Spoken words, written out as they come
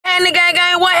happening, gang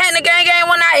gang? What happening, gang gang?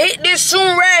 When I hit this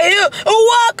tune right here,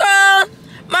 welcome.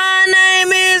 My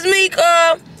name is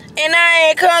Mika, and I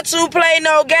ain't come to play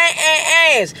no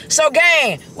games. So,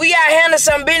 gang, we got handle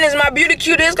some business. My beauty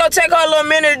cutie, it's gonna take her a little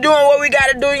minute doing what we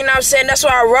gotta do. You know what I'm saying? That's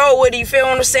why I roll with it. You feel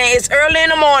what I'm saying? It's early in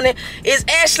the morning. It's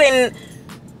actually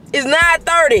it's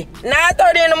 9:30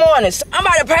 in the morning. So I'm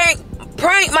about to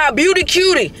prank my beauty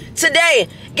cutie today.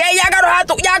 Gang, y'all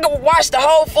gotta watch the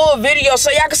whole full video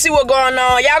so y'all can see what's going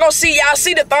on. Y'all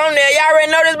see the thumbnail. Y'all already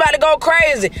know this about to go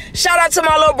crazy. Shout out to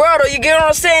my little brother, you get what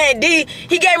I'm saying? D,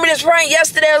 he gave me this prank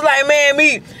yesterday. I was like, man,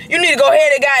 you need to go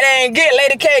ahead and goddamn get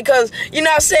LadyK, cause you know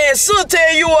what I'm saying, sis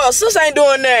tell you what, sis ain't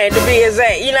doing nothing to be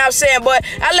exact, you know what I'm saying? But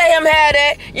I let him have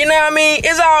that, you know what I mean?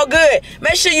 It's all good.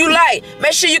 Make sure you like,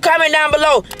 make sure you comment down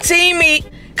below. Team Meat.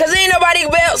 Cause ain't nobody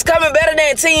else coming better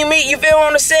than Team Meat. You feel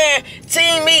what I'm saying?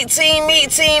 Team Meat, Team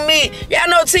Meat, Team Meat. Y'all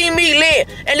know Team Meat lit.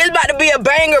 And this about to be a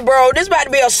banger, bro. This about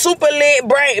to be a super lit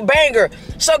banger.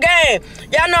 So, gang,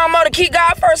 y'all know I'm gonna keep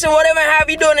God first and whatever and how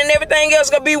you doing and everything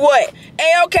else gonna be what?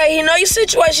 Hey, okay, he know your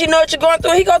situation, he know what you're going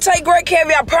through. He gonna take great care of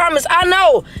you, I promise. I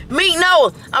know. Meat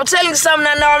know. I'm telling you something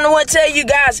I know. I'm the one to tell you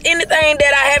guys anything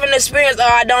that I haven't experienced or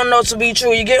I don't know to be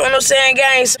true. You get what I'm saying,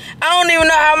 gang? I don't even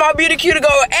know how my beauty cutie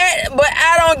go at, but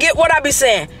I don't get what I be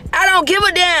saying. I don't give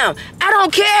a damn. I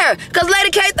don't care. Cause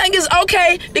LadyK think it's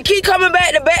okay to keep coming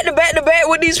back to back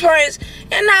with these pranks.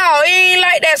 And no, it ain't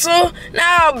like that, so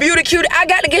no, beauty cutie, I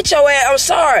got to get your ass. I'm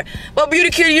sorry. But beauty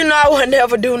cutie, you know I would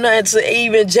never do nothing to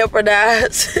even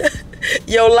jeopardize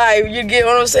your life. You get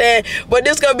what I'm saying? But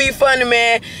this gonna be funny,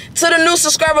 man. To the new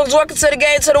subscribers, welcome to the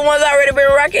game. To the ones already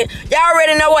been rocking, y'all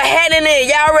already know what happening is.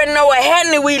 Y'all already know what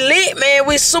happening. We lit, man.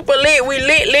 We super lit. We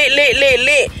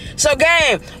lit. So,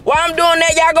 gang, while I'm doing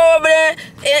that, y'all go over there.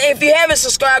 And if you haven't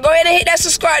subscribed, go ahead and hit that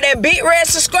subscribe, that big red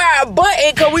subscribe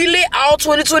button, because we lit all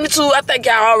 2022. I think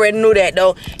y'all already knew that,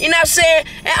 though. You know what I'm saying?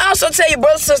 And also tell your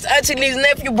brothers, sisters, aunties, nieces,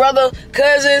 nephew, brother,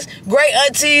 cousins, great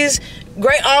aunties,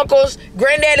 great uncles,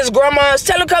 granddaddies, grandmas.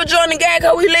 Tell them come join the gang,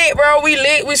 because we lit, bro. We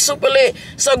lit. We super lit.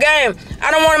 So, gang,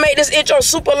 I don't want to make this intro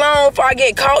super long before I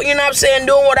get caught, you know what I'm saying,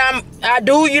 doing what I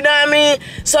do, you know what I mean?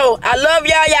 So, I love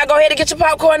y'all. Y'all go ahead and get your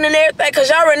popcorn and everything, because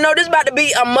y'all already know this about to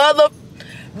be a mother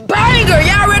banger.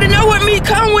 Y'all already know what me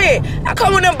come with. I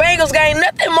come with them bangers, gang.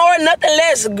 Nothing more, nothing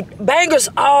less. Bangers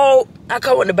all. I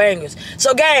come with the bangers.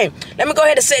 So, gang, let me go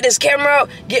ahead and set this camera up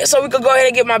so we can go ahead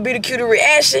and get my beauty cutie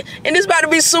reaction. And this about to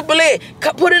be super lit.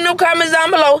 Put in them comments down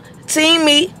below. Team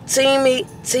Meat, Team Meat,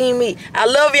 Team Meat. I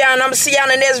love y'all, and I'm going to see y'all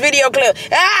in the next video clip.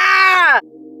 Ah!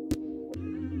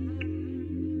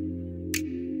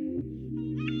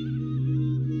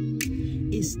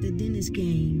 It's the Dennis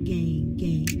gang.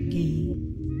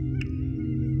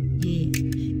 Yeah,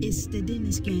 it's the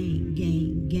Dennis gang.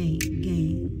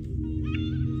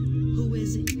 Who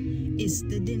is it? It's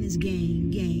the Dennis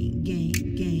gang.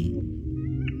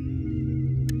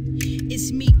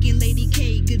 It's Meek and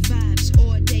LadyK, good vibes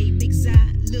all day, big Zai,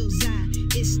 Lil Zai.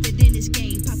 It's the Dennis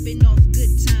gang, popping off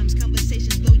good times,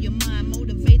 conversations blow your mind,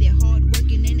 motivated, hard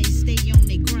working, and they stay on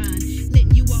their grind.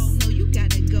 Letting you all know you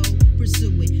gotta go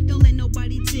pursue it. Don't let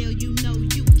nobody tell you no,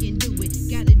 you can do it.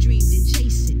 Got a dream, then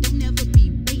chase it. Don't ever be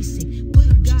basic.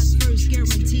 Put God first,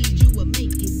 guaranteed you will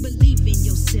make it. Believe in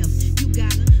yourself. You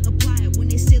gotta apply it when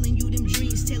they're selling you them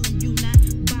dreams. Tell them you not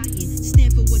buying.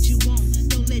 Stand for what you want.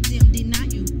 Don't let them deny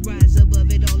you. Rise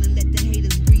above it all and let the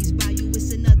haters breeze by you.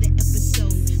 It's another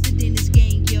episode. The Dennis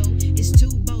gang, yo. It's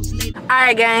two boss ladies.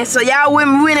 Alright, gang. So y'all with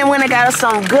me when I got us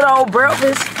some good old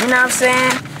breakfast. You know what I'm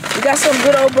saying? We got some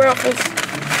good old breakfast.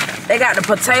 They got the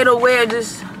potato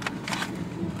wedges.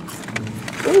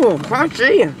 Ooh,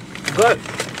 crunchy. Good.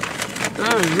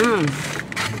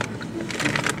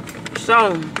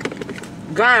 So,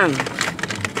 gang,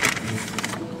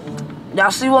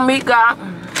 y'all see what Meat got?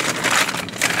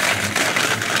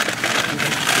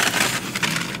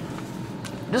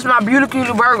 This is my beauty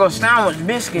cutie burger sandwich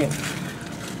biscuit.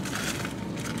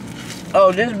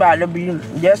 Oh, this about to be,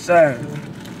 yes sir.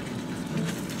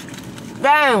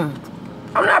 Gang,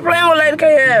 I'm not playing with LadyK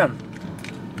here.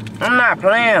 I'm not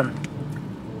playing.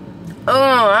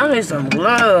 Oh, I need some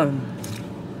gloves.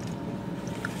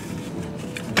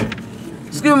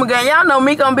 Excuse me, gang. Y'all know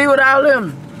me gonna be without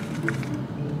them.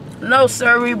 No,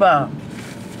 sir, Bob.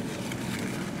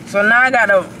 So now I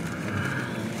gotta.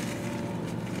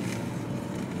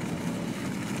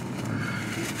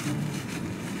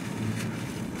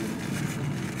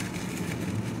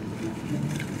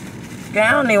 Gang,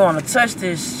 I don't even want to touch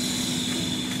this.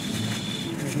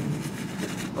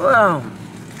 Well,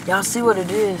 y'all see what it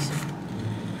is.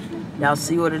 Y'all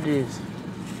see what it is.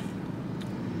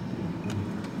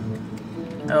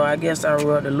 Oh, I guess I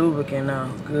rubbed the lubricant now.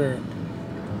 Good.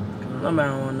 Nobody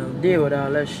don't want to deal with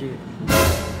all that shit.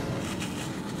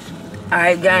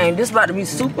 Alright, gang, this about to be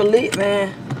super lit,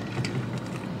 man.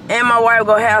 And my wife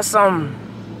gonna have some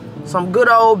good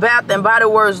old Bath and Body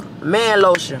Works man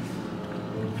lotion.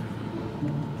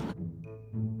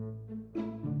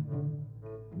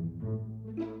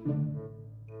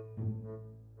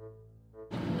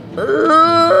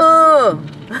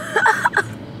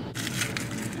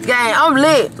 Gang, I'm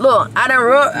lit. Look, I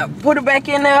done put it back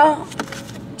in there.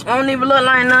 I don't even look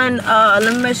like nothing.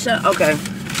 Let me make sure. Okay.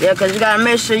 Yeah, because you got to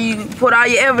make sure you put all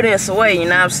your evidence away, you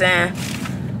know what I'm saying?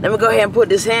 Let me go ahead and put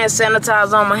this hand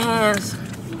sanitizer on my hands.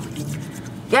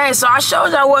 Gang, so I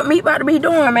showed y'all what me about to be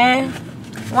doing, man.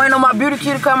 Waiting on my beauty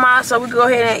queue to come out so we can go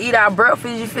ahead and eat our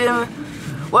breakfast, you feel me?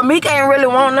 Well, Meek ain't really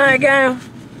want nothing, gang.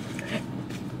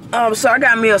 So I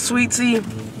got me a sweet tea.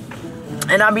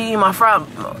 And I be eating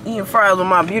fries with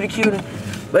my beauty cutie.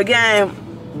 But gang,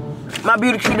 my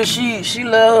beauty cutie, she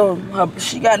love her,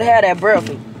 she got to have that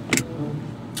breakfast.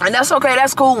 And that's okay,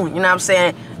 that's cool, you know what I'm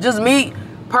saying? Just me,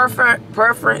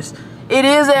 preference. It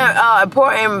is an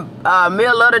important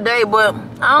meal of the day, but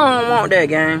I don't want that,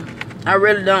 gang. I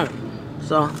really don't.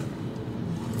 So,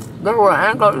 guess what? I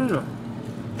ain't gonna eat it.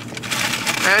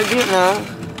 I ain't getting none.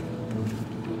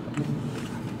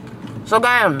 So,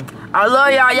 gang, I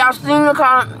love y'all. Y'all seen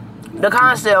the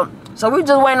concept. So, we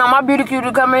just waiting on my beauty queue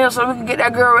to come in so we can get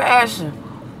that girl reaction.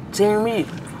 Team me.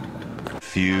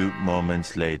 Few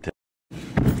moments later.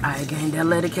 Alright, gang, that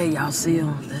LadyK, y'all see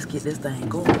him. Let's get this thing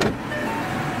going.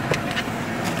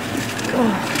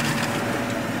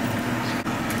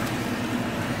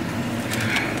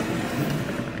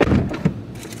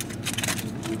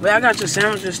 But I got your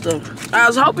sandwich and stuff. I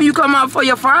was hoping you come out for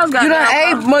your fries, guys. You done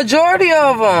ate majority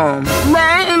of them. Man,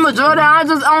 I ain't majority. I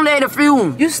just only ate a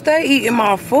few. You stay eating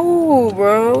my food,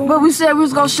 bro. But we said we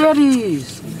was gonna share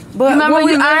these. But remember,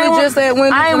 when I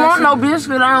ain't want no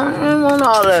biscuit. I ain't want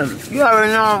all that. You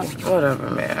already know. Whatever,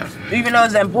 man. Even though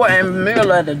it's an important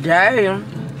meal of the day.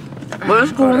 But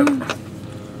it's cool.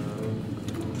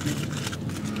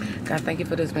 God, thank you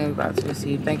for this meal we're about to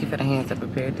receive. Thank you for the hands that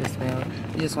prepared this meal.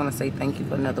 We just want to say thank you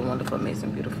for another wonderful,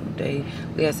 amazing, beautiful day.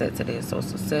 We ask that today is so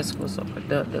successful, so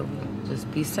productive. Just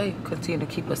be safe. Continue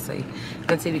to keep us safe.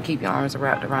 Continue to keep your arms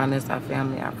wrapped around us, our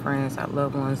family, our friends, our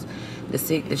loved ones, the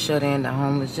sick, the shut in, the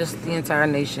homeless, just the entire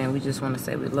nation. We just want to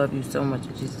say we love you so much.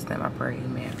 In Jesus' name I pray.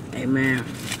 Amen. Amen.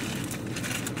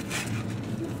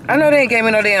 I know they ain't gave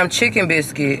me no damn chicken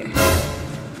biscuit.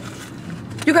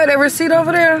 You got that receipt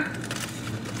over there?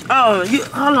 Oh,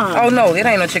 hold on. Oh, no, it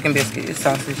ain't no chicken biscuit. It's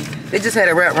sausage. They just had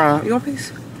it wrapped wrong. You want a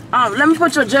piece? Let me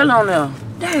put your jelly on there.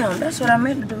 Damn, that's what I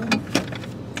meant to do.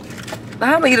 Now,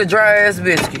 how am I eat a dry-ass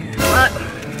biscuit? What?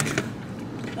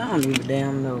 I don't even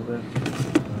damn know, bro.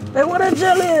 Hey, what that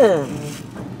jelly is?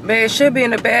 Man, it should be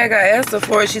in the bag. I asked her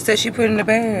for it. She said she put it in the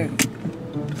bag.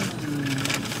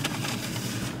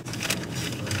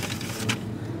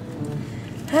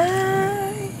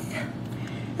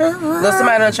 Look,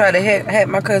 somebody done tried to hack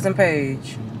my cousin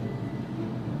Paige.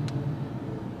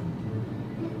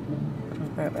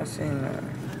 I seen that.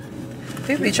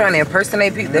 People be trying to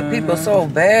impersonate people. The people so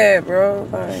bad, bro.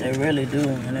 Like, they really do,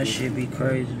 and that shit be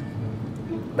crazy.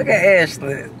 Look at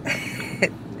Ashley.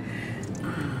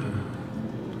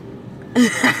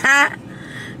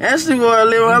 Ashley wanna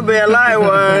live her bad life,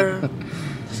 boy.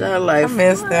 Sound like I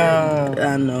missed them.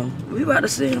 I know. We about to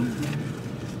see him.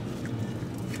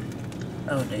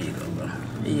 Oh, there you go, bro.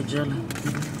 There you jelly.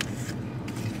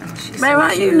 Man,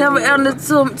 why you never ever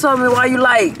told me why you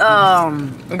like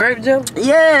grape jelly?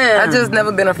 Yeah. I just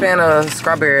never been a fan of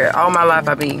strawberry. All my life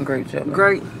I've been eating grape jelly.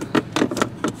 Great.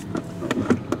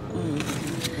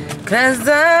 Cause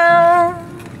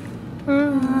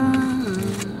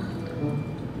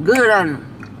good on it.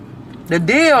 The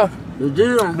deal. The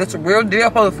deal. That's a real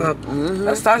deal, Holyfield.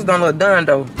 That sauce don't look done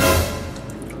though.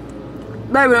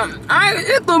 Baby,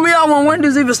 it threw me off when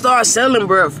Wendy's even started selling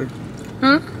breakfast.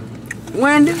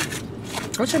 Wendy's?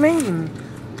 What you mean?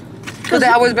 Cause they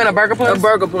always been a burger place? A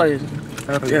burger place.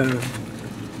 Okay. Yeah.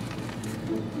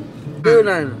 Good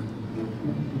ain't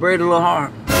it? Bread a little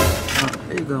hard.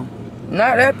 There you go.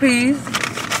 Not that piece.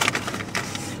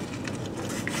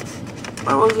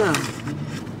 What was that?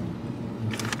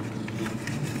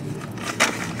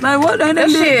 Man, what that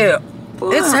shit?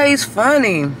 What? It tastes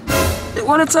funny.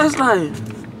 What it tastes like?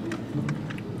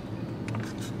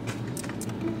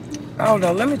 I don't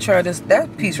know. Let me try this.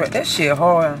 That piece right. That shit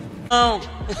hard. No.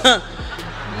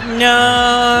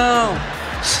 No.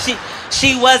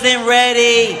 She wasn't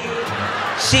ready.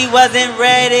 She wasn't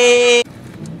ready.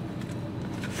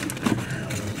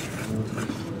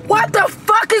 What the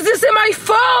fuck is this in my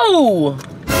phone?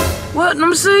 What? Let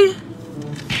me see.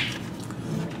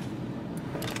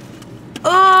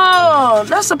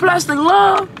 That's a plastic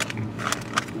glove.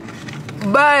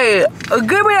 Babe,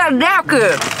 give me a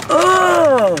napkin.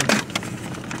 Oh.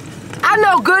 I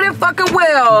know good and fucking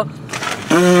well.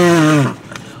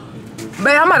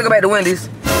 Babe, I'm about to go back to Wendy's.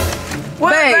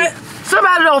 What, babe?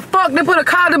 Somebody don't fuck, they put a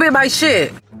condom in my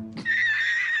shit.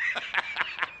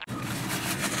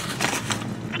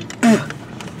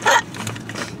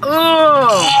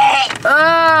 Oh.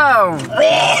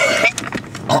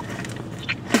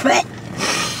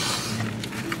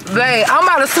 Babe, I'm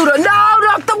about to sue the. No,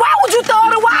 why would you throw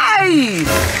it away?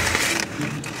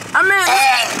 I mean.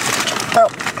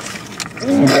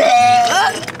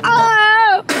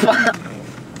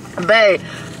 Babe,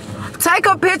 take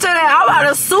a picture of that. I'm about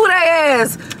to sue their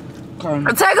ass.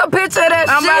 Okay. Take a picture of that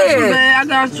shit. I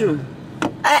got you.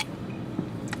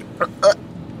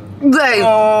 Babe.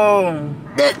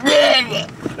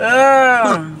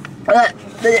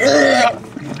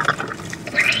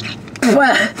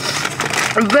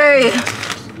 Babe,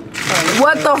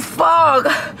 what the fuck?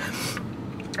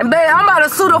 Babe, I'm about to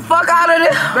sue the fuck out of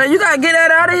this. Babe, you gotta get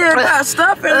that out of here. You got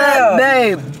stuff in there.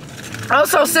 Babe, I'm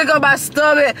so sick of my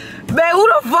stomach. Babe, who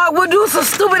the fuck would do some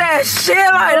stupid ass shit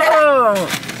like that?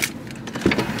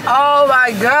 Oh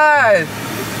my God.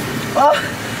 Oh.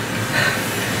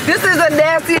 This is the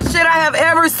nastiest shit I have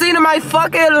ever seen in my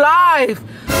fucking life.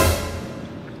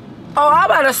 Oh, I'm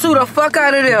about to sue the fuck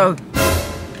out of them.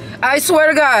 I swear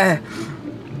to God.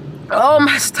 Oh,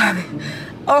 my stomach.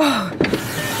 Oh.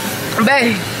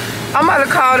 Babe, I'm about to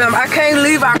call them. I can't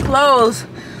leave our clothes.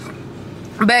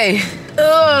 Babe.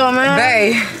 Oh, man.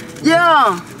 Babe.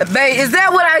 Yeah. Babe, is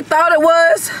that what I thought it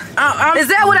was? Is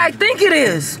that what I think it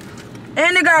is?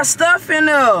 And it got stuff in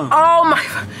there. Oh, my.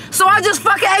 So I just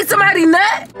fucking ate somebody's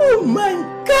nut? Oh, my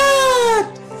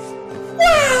God.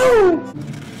 Wow.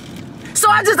 So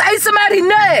I just ate somebody's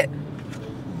nut.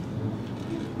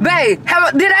 Babe,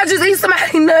 did I just eat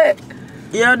somebody's nut?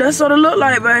 Yeah, that's what it looked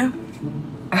like, babe.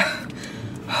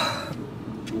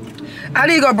 I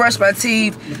need to go brush my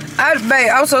teeth. Babe,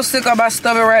 I'm so sick of my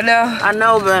stomach right now. I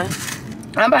know, babe.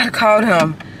 I'm about to call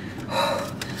them.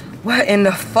 What in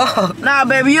the fuck? Nah,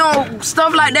 baby, you don't,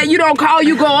 stuff like that, you don't call,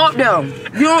 you go up there.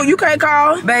 You can't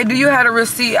call. Babe, do you have a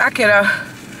receipt? I can,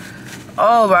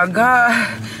 oh my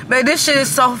God. Babe, this shit is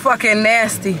so fucking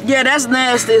nasty. Yeah, that's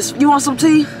nasty. You want some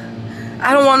tea?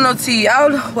 I don't want no tea. I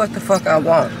don't know what the fuck I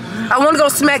want. I want to go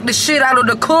smack the shit out of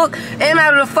the cook and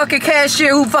out of the fucking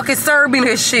cashier who fucking served me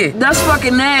this shit. That's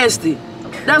fucking nasty.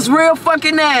 That's real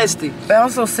fucking nasty. Babe,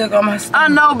 I'm so sick on my stomach. I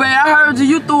know, babe. I heard you.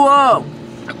 You threw up.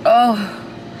 Oh.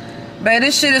 Babe,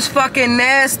 this shit is fucking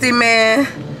nasty, man.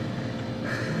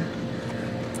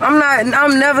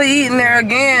 I'm never eating there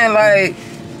again. Like,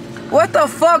 what the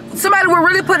fuck? Somebody would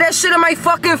really put that shit in my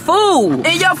fucking food.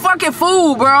 In your fucking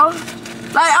food, bro.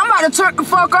 Like, I'm about to turn the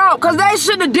fuck off, cause they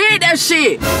shouldn't have did that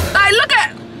shit. Like, look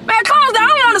at, man, close down. I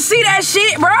don't want to see that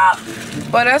shit, bro.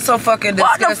 But that's so fucking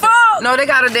disgusting. What the fuck? No, they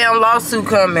got a damn lawsuit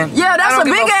coming. Yeah, that's a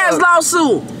big ass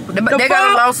lawsuit. They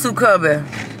got a lawsuit coming.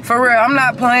 For real, I'm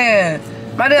not playing.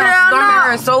 My damn stomach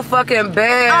hurts so fucking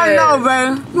bad. I know,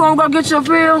 babe. You wanna go get your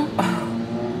pill?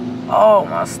 Oh,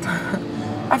 my stomach.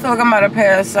 I feel like I'm about to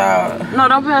pass out. No,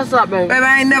 don't pass out, baby. Baby,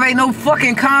 I ain't never ate no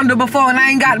fucking condom before, and I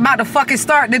ain't got about to fucking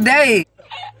start the day.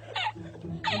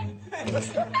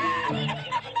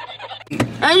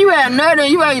 And you had nut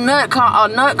and you ate nut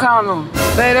condom.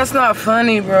 Babe, that's not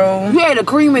funny, bro. You ate a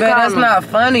creamy condom. That's not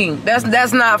funny.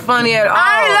 That's not funny at all.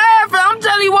 I ain't laughing. I'm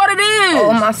telling you what it is.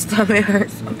 Oh, my stomach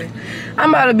hurts. I'm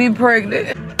about to be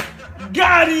pregnant.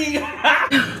 Got it.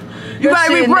 You about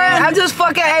to be pregnant? I just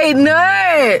fucking ate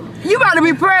nut. You about to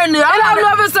be pregnant. I don't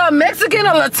know if it's a Mexican,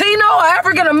 a Latino, or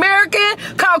African American,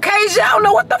 Caucasian. I don't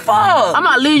know what the fuck. I'm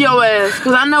about to leave your ass,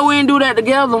 because I know we ain't do that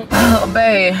together. Oh,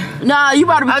 babe. Nah, you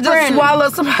about to be pregnant. I just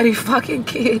swallowed somebody's fucking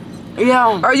kid.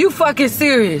 Yeah. Are you fucking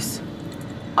serious?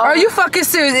 Are you fucking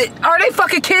serious? Are they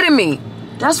fucking kidding me?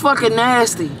 That's fucking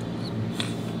nasty.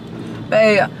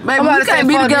 Babe, we can't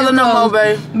be together no more,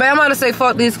 babe. Babe, I'm about to say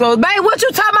fuck these clothes. Babe, what you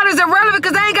talking about is irrelevant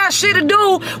because they ain't got shit to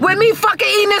do with me fucking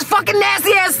eating this fucking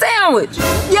nasty ass sandwich.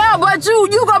 Yeah, but you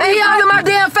gonna be all in my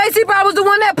damn face. He probably was the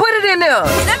one that put it in there.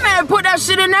 That man put that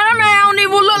shit in there. That man don't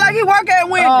even look like he work at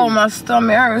Wendy's. Oh, my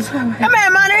stomach hurts. That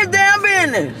man mind his damn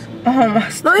business. Oh, my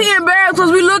stomach. No, he embarrassed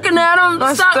because we looking at him.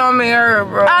 My stomach hurt,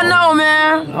 bro. I know,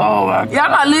 man. Oh, my God. Y'all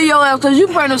gotta leave your ass because you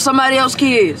pregnant with somebody else's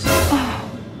kids.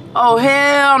 Oh,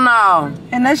 hell no.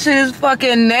 And that shit is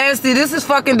fucking nasty. This is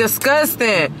fucking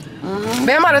disgusting. Man,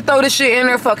 I'm about to throw this shit in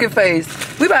her fucking face.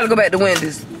 We about to go back to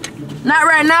Wendy's. Not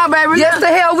right now, baby. Yes, the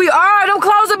hell we are. Them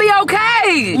clothes will be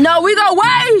okay. No, we gonna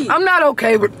wait. I'm not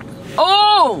okay.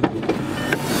 Oh.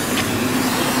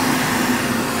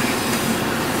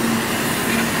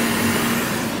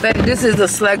 Baby, this is the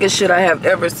slackest shit I have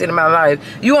ever seen in my life.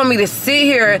 You want me to sit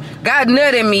here, God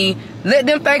nut at me, let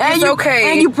them think it's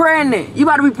okay. And you pregnant. You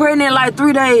about to be pregnant in like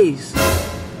 3 days.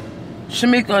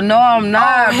 Shamika, no, I'm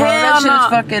not, bro. That shit is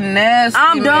fucking nasty,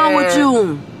 I'm done with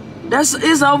you.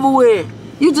 It's over with.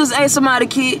 You just ate somebody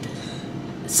kid.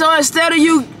 So instead of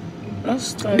you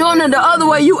doing it the other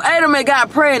way, you ate them and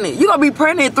got pregnant. You gonna be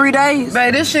pregnant in 3 days.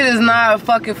 Babe, this shit is not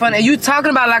fucking funny. You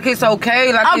talking about like it's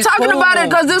okay, like I'm talking about it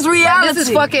because this reality. Like, this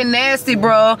is fucking nasty,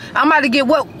 bro. I'm about to get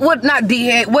what not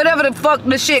D-head, whatever the fuck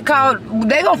the shit called.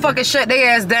 They gonna fucking shut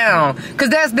their ass down, cause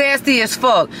that's nasty as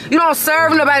fuck. You don't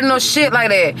serve nobody no shit like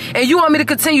that, and you want me to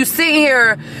continue sitting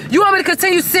here. You want me to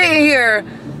continue sitting here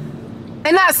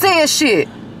and not saying shit.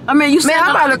 I mean, you saying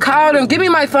I'm about to call them. Give me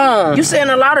my phone. You saying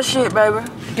a lot of shit, baby.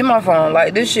 Get my phone.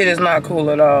 Like, this shit is not cool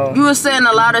at all. You were saying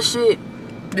a lot of shit.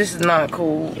 This is not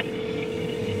cool.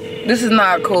 This is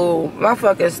not cool. My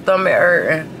fucking stomach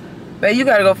hurting. Babe, you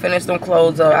gotta go finish them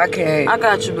clothes up. I can't. I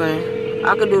got you, babe.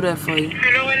 I can do that for you.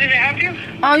 Hello, what did I help you?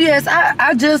 Oh, yes.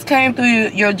 I just came through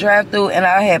your drive-thru and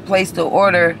I had placed the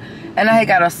order. And I had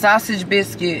got a sausage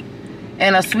biscuit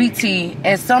and a sweet tea.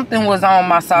 And something was on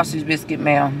my sausage biscuit,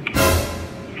 ma'am.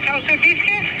 Sausage biscuit?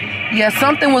 Yeah,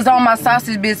 something was on my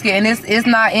sausage biscuit, and it's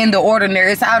not in the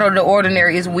ordinary. It's out of the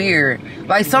ordinary. It's weird.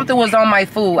 Like, something was on my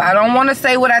food. I don't want to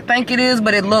say what I think it is,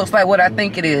 but it looks like what I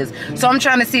think it is. So I'm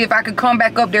trying to see if I could come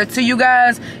back up there to you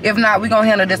guys. If not, we're going to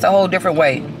handle this a whole different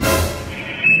way.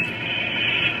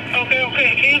 Okay.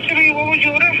 Can you tell me what was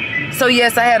your order? So,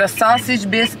 yes, I had a sausage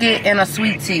biscuit and a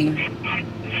sweet tea.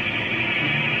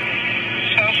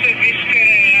 Sausage biscuit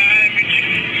and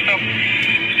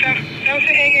sausage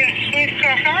egg and sweet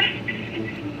croissant?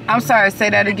 I'm sorry, say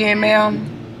that again, ma'am.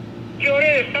 You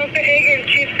ordered sausage egg and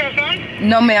cheese croissant?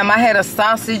 No, ma'am, I had a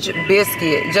sausage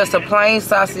biscuit. Just a plain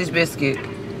sausage biscuit.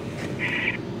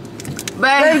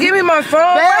 Babe, give me my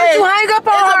phone. Babe, why did you hang up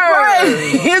on her?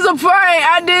 It's a prank.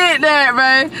 I did that,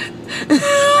 babe.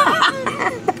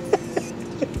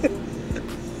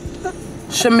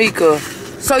 Shamika,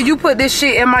 so you put this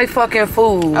shit in my fucking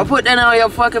food. I put that on your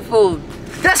fucking food.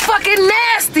 That's fucking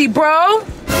nasty, bro.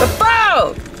 The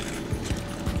fuck?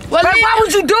 Well, why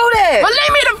would you do that? Well,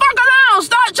 leave me the fuck alone.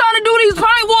 Stop trying to do these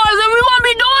prank wars and we won't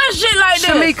be doing shit like this.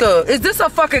 Shamika, is this a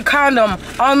fucking condom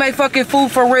on my fucking food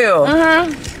for real?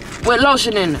 With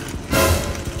lotion in it.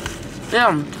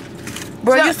 Damn.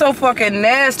 Bro, you so fucking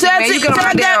nasty, man. You get on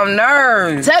my damn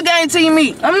nerves. Tell gang team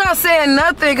me. I'm not saying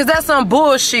nothing, because that's some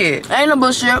bullshit. Ain't no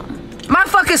bullshit. My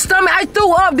fucking stomach, I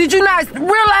threw up. Did you not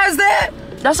realize that?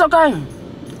 That's okay.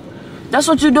 That's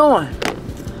what you doing.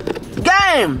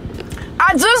 Gang,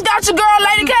 I just got your girl,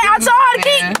 LadyK. I told her to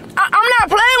keep. I'm not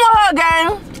playing with her, gang.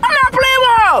 I'm not playing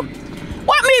with her.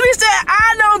 What Mimi said,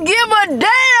 I don't give a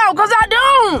damn, because I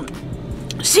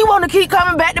don't. She want to keep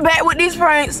coming back to back with these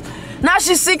pranks. Now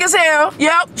she's sick as hell.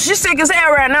 Yep, she's sick as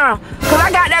hell right now. Because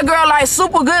I got that girl like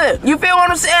super good. You feel what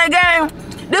I'm saying, gang?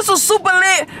 This was super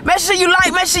lit. Make sure you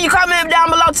like, make sure you comment down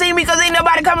below Team Me, because ain't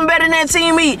nobody coming better than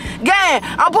Team Me. Gang,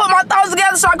 I'm putting my thoughts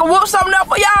together so I can whoop something up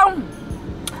for y'all.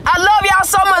 I love y'all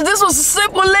so much. This was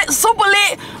super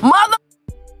lit, mother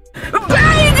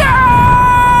banger!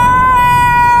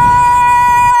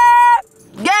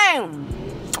 Gang,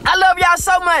 I love y'all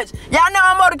so much. Y'all know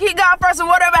I'm gonna keep God first and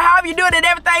whatever, however you do it, and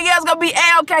everything else gonna be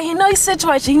A-okay. You know your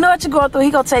situation, you know what you're going through.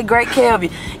 He gonna take great care of you.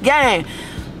 Gang,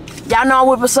 y'all know I'm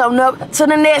whipping something up. Till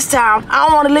the next time, I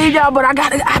don't want to leave y'all, but I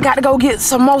gotta go get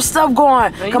some more stuff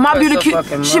going. Cause my beauty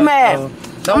kid, she mad.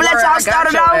 I'm gonna let y'all start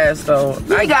it off.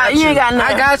 You ain't got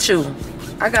nothing.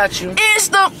 I got you. It's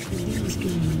the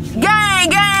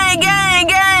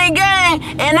gang,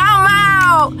 and I'm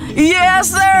out. Yes,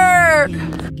 sir.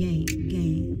 Gang.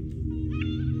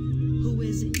 Who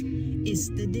is it? It's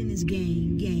the Dennis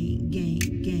gang.